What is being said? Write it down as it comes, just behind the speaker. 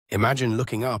Imagine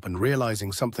looking up and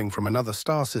realizing something from another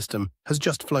star system has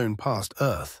just flown past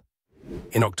Earth.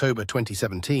 In October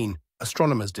 2017,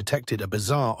 astronomers detected a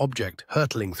bizarre object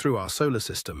hurtling through our solar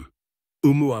system,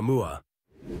 Oumuamua.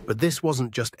 But this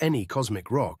wasn't just any cosmic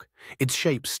rock. Its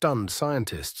shape stunned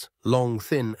scientists, long,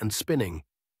 thin, and spinning,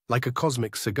 like a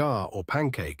cosmic cigar or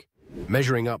pancake,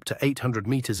 measuring up to 800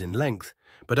 meters in length,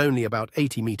 but only about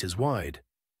 80 meters wide.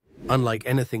 Unlike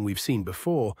anything we've seen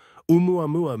before,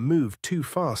 Oumuamua moved too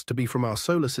fast to be from our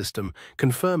solar system,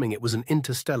 confirming it was an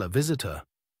interstellar visitor.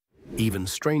 Even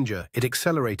stranger, it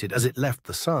accelerated as it left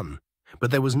the sun,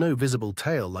 but there was no visible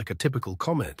tail like a typical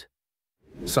comet.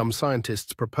 Some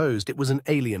scientists proposed it was an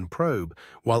alien probe,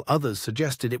 while others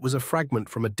suggested it was a fragment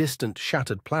from a distant,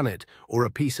 shattered planet or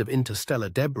a piece of interstellar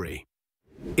debris.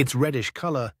 Its reddish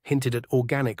color hinted at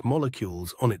organic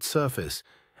molecules on its surface,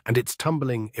 and its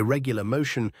tumbling, irregular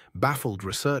motion baffled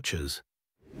researchers.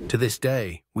 To this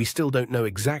day, we still don't know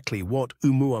exactly what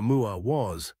Oumuamua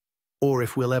was, or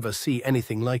if we'll ever see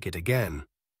anything like it again.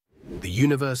 The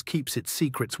universe keeps its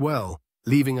secrets well,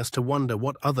 leaving us to wonder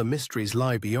what other mysteries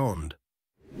lie beyond.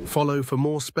 Follow for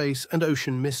more space and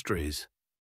ocean mysteries.